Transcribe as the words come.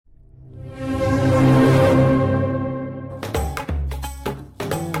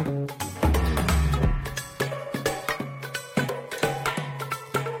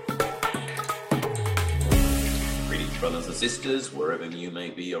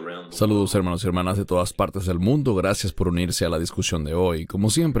Saludos hermanos y hermanas de todas partes del mundo, gracias por unirse a la discusión de hoy. Como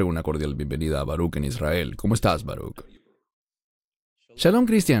siempre, una cordial bienvenida a Baruch en Israel. ¿Cómo estás, Baruch? Shalom,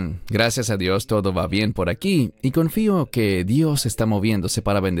 Cristian. Gracias a Dios todo va bien por aquí y confío que Dios está moviéndose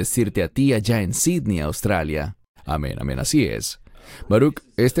para bendecirte a ti allá en Sydney, Australia. Amén, amén, así es. Baruch,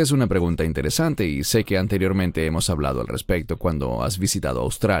 esta es una pregunta interesante y sé que anteriormente hemos hablado al respecto cuando has visitado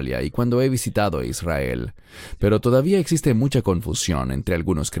Australia y cuando he visitado Israel, pero todavía existe mucha confusión entre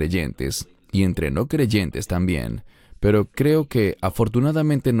algunos creyentes y entre no creyentes también, pero creo que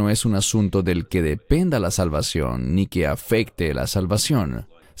afortunadamente no es un asunto del que dependa la salvación ni que afecte la salvación.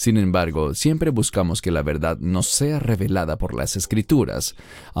 Sin embargo, siempre buscamos que la verdad nos sea revelada por las Escrituras,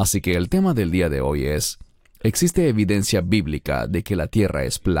 así que el tema del día de hoy es: ¿existe evidencia bíblica de que la Tierra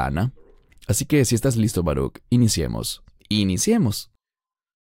es plana? Así que si estás listo, Baruch, iniciemos. ¡Iniciemos!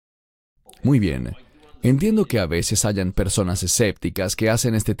 Muy bien. Entiendo que a veces hayan personas escépticas que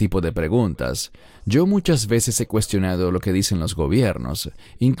hacen este tipo de preguntas. Yo muchas veces he cuestionado lo que dicen los gobiernos,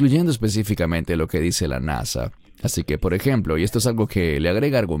 incluyendo específicamente lo que dice la NASA. Así que, por ejemplo, y esto es algo que le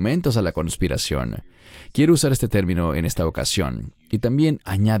agrega argumentos a la conspiración, quiero usar este término en esta ocasión, y también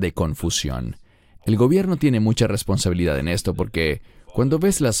añade confusión. El gobierno tiene mucha responsabilidad en esto porque cuando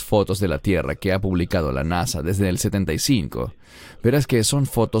ves las fotos de la Tierra que ha publicado la NASA desde el 75, verás que son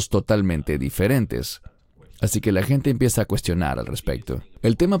fotos totalmente diferentes. Así que la gente empieza a cuestionar al respecto.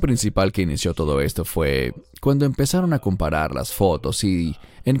 El tema principal que inició todo esto fue cuando empezaron a comparar las fotos y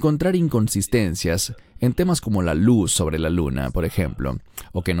encontrar inconsistencias en temas como la luz sobre la luna, por ejemplo,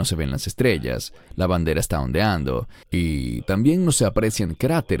 o que no se ven las estrellas, la bandera está ondeando, y también no se aprecian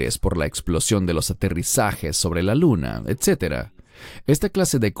cráteres por la explosión de los aterrizajes sobre la luna, etc. Esta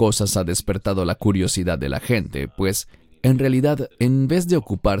clase de cosas ha despertado la curiosidad de la gente, pues, en realidad, en vez de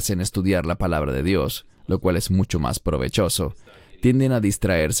ocuparse en estudiar la palabra de Dios, lo cual es mucho más provechoso, tienden a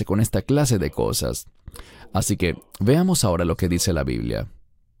distraerse con esta clase de cosas. Así que, veamos ahora lo que dice la Biblia.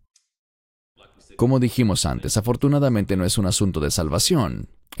 Como dijimos antes, afortunadamente no es un asunto de salvación.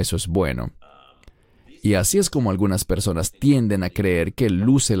 Eso es bueno. Y así es como algunas personas tienden a creer que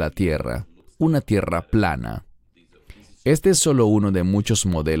luce la Tierra, una Tierra plana. Este es solo uno de muchos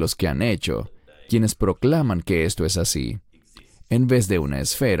modelos que han hecho, quienes proclaman que esto es así, en vez de una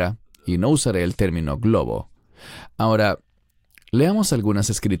esfera, y no usaré el término globo. Ahora, leamos algunas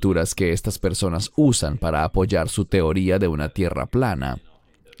escrituras que estas personas usan para apoyar su teoría de una Tierra plana,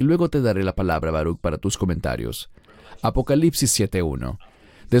 y luego te daré la palabra, Baruch, para tus comentarios. Apocalipsis 7:1.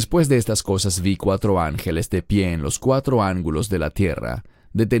 Después de estas cosas vi 4 ángeles de pie en los 4 ángulos de la tierra,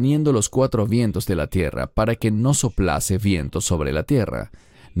 deteniendo los 4 vientos de la tierra, para que no soplase viento sobre la tierra,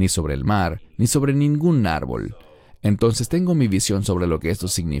 ni sobre el mar, ni sobre ningún árbol. Entonces tengo mi visión sobre lo que esto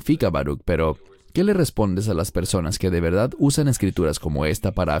significa, Baruch, pero ¿qué le respondes a las personas que de verdad usan escrituras como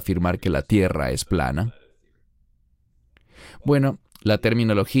esta para afirmar que la tierra es plana? Bueno, la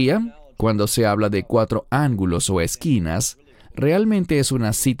terminología, cuando se habla de 4 ángulos o esquinas, realmente es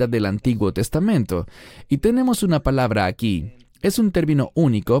una cita del Antiguo Testamento, y tenemos una palabra aquí. Es un término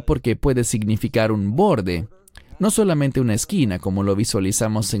único porque puede significar un borde, no solamente una esquina como lo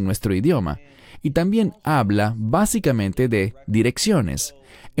visualizamos en nuestro idioma, y también habla básicamente de direcciones.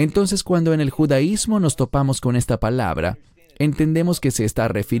 Entonces, cuando en el judaísmo nos topamos con esta palabra, entendemos que se está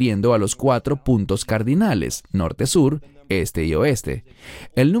refiriendo a los 4 puntos cardinales, norte-sur, este y oeste.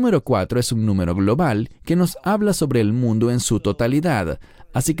 El número 4 es un número global que nos habla sobre el mundo en su totalidad,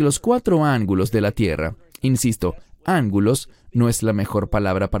 así que los 4 ángulos de la Tierra, insisto, ángulos no es la mejor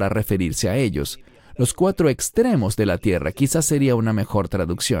palabra para referirse a ellos. Los 4 extremos de la Tierra quizás sería una mejor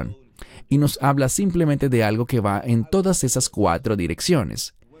traducción, y nos habla simplemente de algo que va en todas esas 4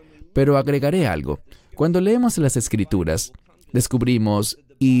 direcciones. Pero agregaré algo. Cuando leemos las Escrituras, descubrimos,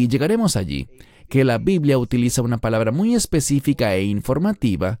 y llegaremos allí, que la Biblia utiliza una palabra muy específica e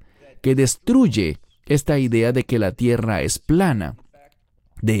informativa que destruye esta idea de que la Tierra es plana.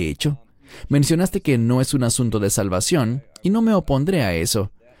 De hecho, mencionaste que no es un asunto de salvación, y no me opondré a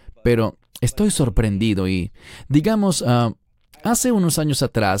eso, pero estoy sorprendido y, digamos, hace unos años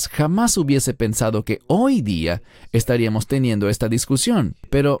atrás jamás hubiese pensado que hoy día estaríamos teniendo esta discusión,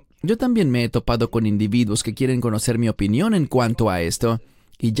 pero yo también me he topado con individuos que quieren conocer mi opinión en cuanto a esto,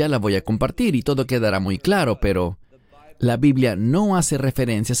 y ya la voy a compartir y todo quedará muy claro, pero la Biblia no hace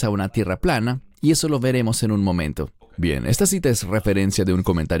referencias a una tierra plana, y eso lo veremos en un momento. Bien, esta cita es referencia de un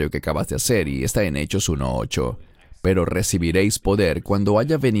comentario que acabas de hacer y está en Hechos 1:8. Pero recibiréis poder cuando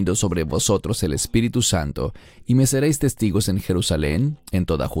haya venido sobre vosotros el Espíritu Santo, y me seréis testigos en Jerusalén, en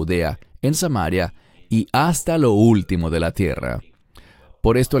toda Judea, en Samaria, y hasta lo último de la tierra.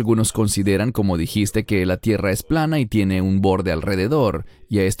 Por esto algunos consideran, como dijiste, que la Tierra es plana y tiene un borde alrededor,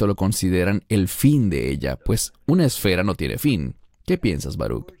 y a esto lo consideran el fin de ella, pues una esfera no tiene fin. ¿Qué piensas,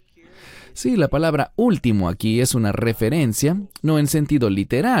 Baruch? Sí, la palabra último aquí es una referencia, no en sentido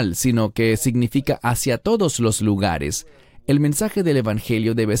literal, sino que significa hacia todos los lugares. El mensaje del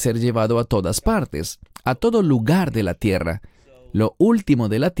Evangelio debe ser llevado a todas partes, a todo lugar de la tierra. Lo último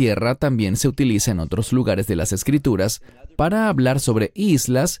de la tierra también se utiliza en otros lugares de las Escrituras para hablar sobre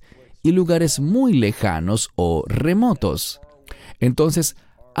islas y lugares muy lejanos o remotos. Entonces,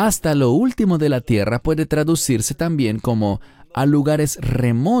 hasta lo último de la tierra puede traducirse también como a lugares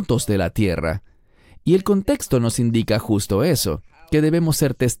remotos de la tierra. Y el contexto nos indica justo eso, que debemos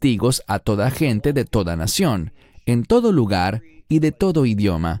ser testigos a toda gente de toda nación, en todo lugar y de todo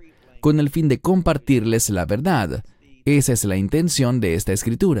idioma, con el fin de compartirles la verdad. Esa es la intención de esta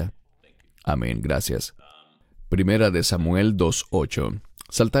escritura. Amén, gracias. Primera de Samuel 2:8.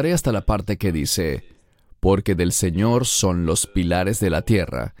 Saltaré hasta la parte que dice, porque del Señor son los pilares de la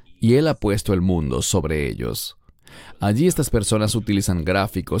tierra, y Él ha puesto el mundo sobre ellos. Allí estas personas utilizan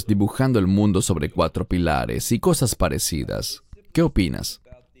gráficos dibujando el mundo sobre 4 pilares y cosas parecidas. ¿Qué opinas?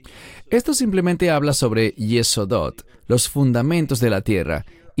 Esto simplemente habla sobre Yesodot, los fundamentos de la tierra,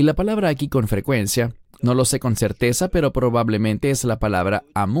 y la palabra aquí con frecuencia, no lo sé con certeza, pero probablemente es la palabra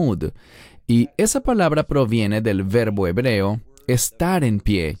amud, y esa palabra proviene del verbo hebreo estar en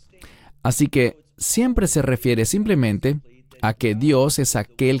pie. Así que siempre se refiere simplemente a que Dios es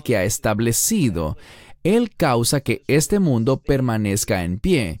aquel que ha establecido. Él causa que este mundo permanezca en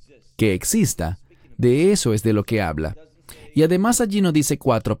pie, que exista. De eso es de lo que habla. Y además allí no dice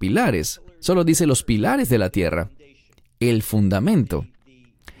 4 pilares, solo dice los pilares de la tierra, el fundamento.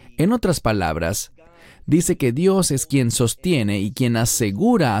 En otras palabras, dice que Dios es quien sostiene y quien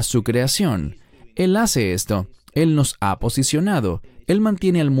asegura a su creación. Él hace esto. Él nos ha posicionado. Él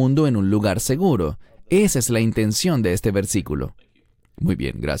mantiene al mundo en un lugar seguro. Esa es la intención de este versículo. Muy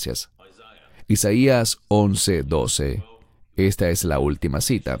bien, gracias. Isaías 11:12. Esta es la última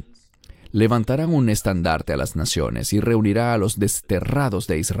cita. Levantarán un estandarte a las naciones y reunirá a los desterrados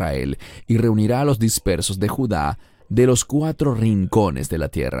de Israel y reunirá a los dispersos de Judá de los 4 rincones de la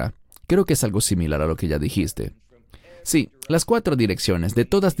tierra. Creo que es algo similar a lo que ya dijiste. Sí, las 4 direcciones, de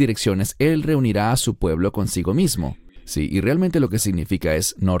todas direcciones, Él reunirá a su pueblo consigo mismo. Sí, y realmente lo que significa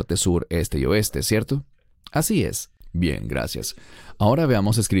es norte, sur, este y oeste, ¿cierto? Así es. Bien, gracias. Ahora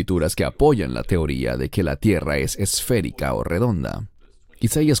veamos escrituras que apoyan la teoría de que la tierra es esférica o redonda.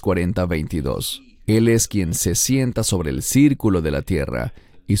 Isaías 40:22. Él es quien se sienta sobre el círculo de la tierra,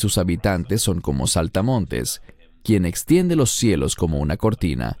 y sus habitantes son como saltamontes, quien extiende los cielos como una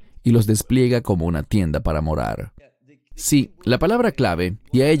cortina, y los despliega como una tienda para morar. Sí, la palabra clave,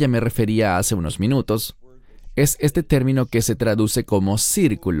 y a ella me refería hace unos minutos, es este término que se traduce como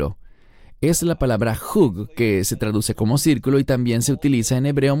círculo. Es la palabra hug, que se traduce como círculo y también se utiliza en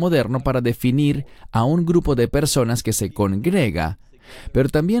hebreo moderno para definir a un grupo de personas que se congrega, pero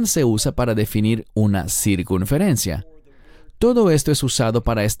también se usa para definir una circunferencia. Todo esto es usado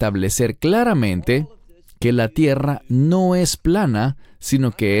para establecer claramente que la Tierra no es plana,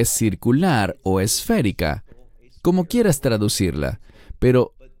 sino que es circular o esférica, como quieras traducirla,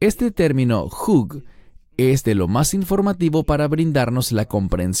 pero este término hug es de lo más informativo para brindarnos la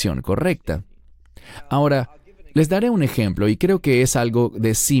comprensión correcta. Ahora, les daré un ejemplo y creo que es algo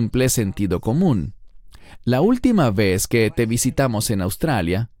de simple sentido común. La última vez que te visitamos en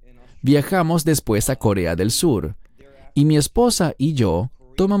Australia, viajamos después a Corea del Sur, y mi esposa y yo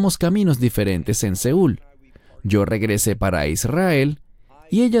tomamos caminos diferentes en Seúl. Yo regresé para Israel,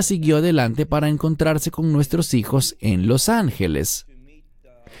 y ella siguió adelante para encontrarse con nuestros hijos en Los Ángeles.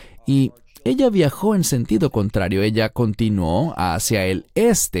 Y ella viajó en sentido contrario, ella continuó hacia el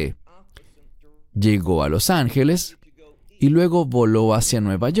este. Llegó a Los Ángeles y luego voló hacia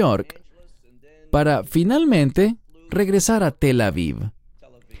Nueva York para finalmente regresar a Tel Aviv.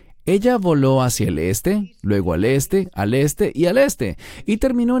 Ella voló hacia el este, luego al este, al este y al este, y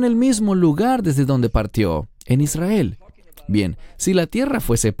terminó en el mismo lugar desde donde partió, en Israel. Bien, si la Tierra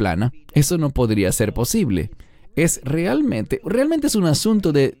fuese plana, eso no podría ser posible. Realmente es un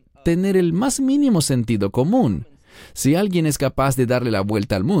asunto de tener el más mínimo sentido común. Si alguien es capaz de darle la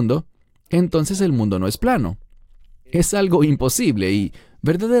vuelta al mundo, entonces el mundo no es plano. Es algo imposible y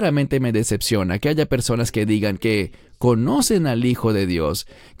verdaderamente me decepciona que haya personas que digan que conocen al Hijo de Dios,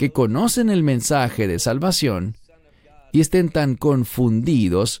 que conocen el mensaje de salvación y estén tan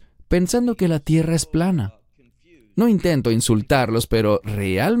confundidos pensando que la tierra es plana. No intento insultarlos, pero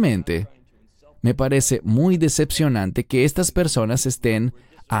realmente me parece muy decepcionante que estas personas estén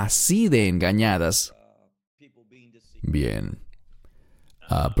así de engañadas. Bien.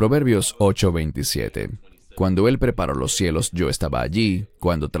 Proverbios 8:27. Cuando Él preparó los cielos, yo estaba allí,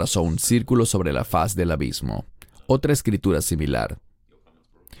 cuando trazó un círculo sobre la faz del abismo. Otra escritura similar.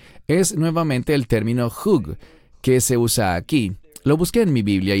 Es nuevamente el término hug, que se usa aquí. Lo busqué en mi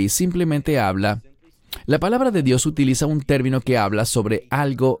Biblia y simplemente habla... La palabra de Dios utiliza un término que habla sobre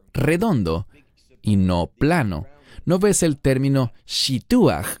algo redondo y no plano. ¿No ves el término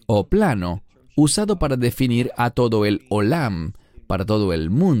shituach o plano, usado para definir a todo el olam, para todo el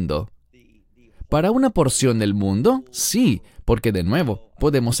mundo? ¿Para una porción del mundo? Sí, porque de nuevo,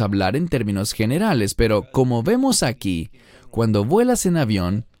 podemos hablar en términos generales, pero como vemos aquí, cuando vuelas en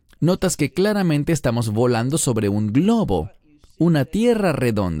avión, notas que claramente estamos volando sobre un globo, una tierra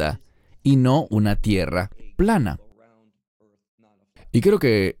redonda, y no una tierra plana. Y creo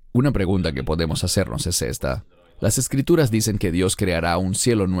que una pregunta que podemos hacernos es esta. Las Escrituras dicen que Dios creará un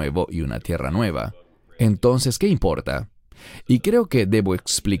cielo nuevo y una tierra nueva. Entonces, ¿qué importa? Y creo que debo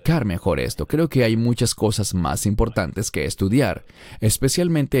explicar mejor esto. Creo que hay muchas cosas más importantes que estudiar,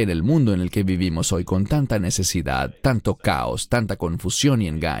 especialmente en el mundo en el que vivimos hoy con tanta necesidad, tanto caos, tanta confusión y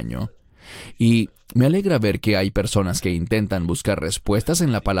engaño. Y me alegra ver que hay personas que intentan buscar respuestas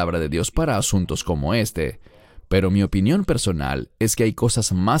en la palabra de Dios para asuntos como este. Pero mi opinión personal es que hay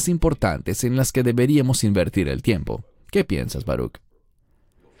cosas más importantes en las que deberíamos invertir el tiempo. ¿Qué piensas, Baruch?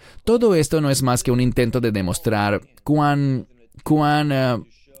 Todo esto no es más que un intento de demostrar cuán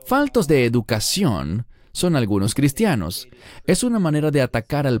faltos de educación son algunos cristianos. Es una manera de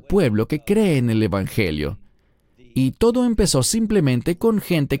atacar al pueblo que cree en el Evangelio. Y todo empezó simplemente con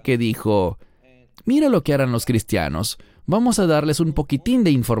gente que dijo, mira lo que harán los cristianos, vamos a darles un poquitín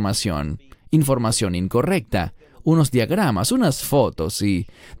de información incorrecta, unos diagramas, unas fotos, y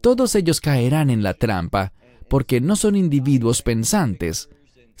todos ellos caerán en la trampa, porque no son individuos pensantes.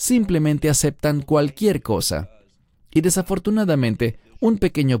 Simplemente aceptan cualquier cosa. Y desafortunadamente, un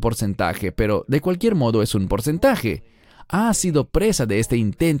pequeño porcentaje, pero de cualquier modo es un porcentaje, ha sido presa de este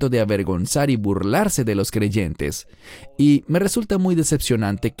intento de avergonzar y burlarse de los creyentes. Y me resulta muy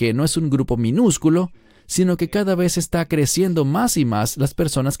decepcionante que no es un grupo minúsculo, sino que cada vez está creciendo más y más las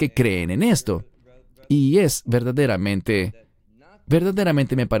personas que creen en esto. Y es verdaderamente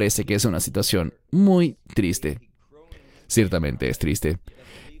me parece que es una situación muy triste. Ciertamente es triste.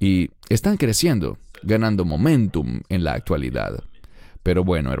 Y están creciendo, ganando momentum en la actualidad. Pero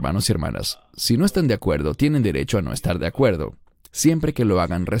bueno, hermanos y hermanas, si no están de acuerdo, tienen derecho a no estar de acuerdo, siempre que lo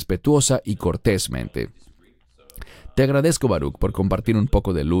hagan respetuosa y cortésmente. Te agradezco, Baruch, por compartir un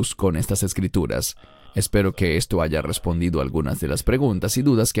poco de luz con estas escrituras. Espero que esto haya respondido a algunas de las preguntas y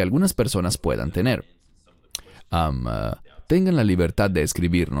dudas que algunas personas puedan tener. Tengan la libertad de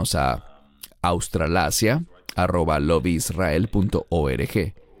escribirnos a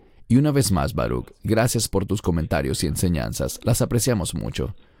australasia@lobbyisrael.org. Y una vez más, Baruch, gracias por tus comentarios y enseñanzas. Las apreciamos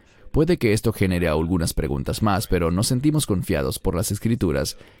mucho. Puede que esto genere algunas preguntas más, pero nos sentimos confiados por las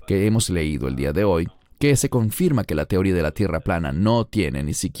escrituras que hemos leído el día de hoy, que se confirma que la teoría de la Tierra plana no tiene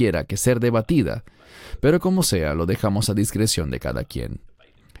ni siquiera que ser debatida. Pero como sea, lo dejamos a discreción de cada quien.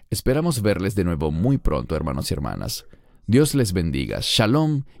 Esperamos verles de nuevo muy pronto, hermanos y hermanas. Dios les bendiga.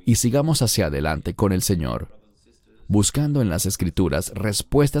 Shalom, y sigamos hacia adelante con el Señor, buscando en las Escrituras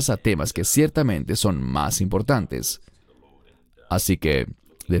respuestas a temas que ciertamente son más importantes. Así que,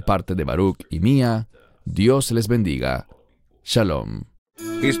 de parte de Baruch y mía, Dios les bendiga. Shalom.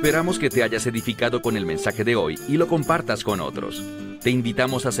 Esperamos que te hayas edificado con el mensaje de hoy y lo compartas con otros. Te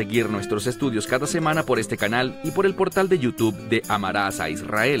invitamos a seguir nuestros estudios cada semana por este canal y por el portal de YouTube de Amarás a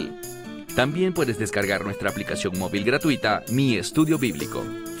Israel. También puedes descargar nuestra aplicación móvil gratuita, Mi Estudio Bíblico.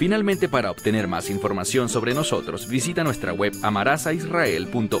 Finalmente, para obtener más información sobre nosotros, visita nuestra web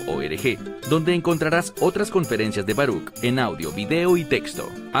amarasaisrael.org, donde encontrarás otras conferencias de Baruch en audio, video y texto.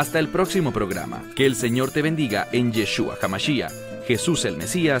 Hasta el próximo programa. Que el Señor te bendiga en Yeshua HaMashiach, Jesús el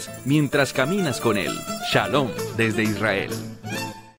Mesías, mientras caminas con Él. Shalom desde Israel.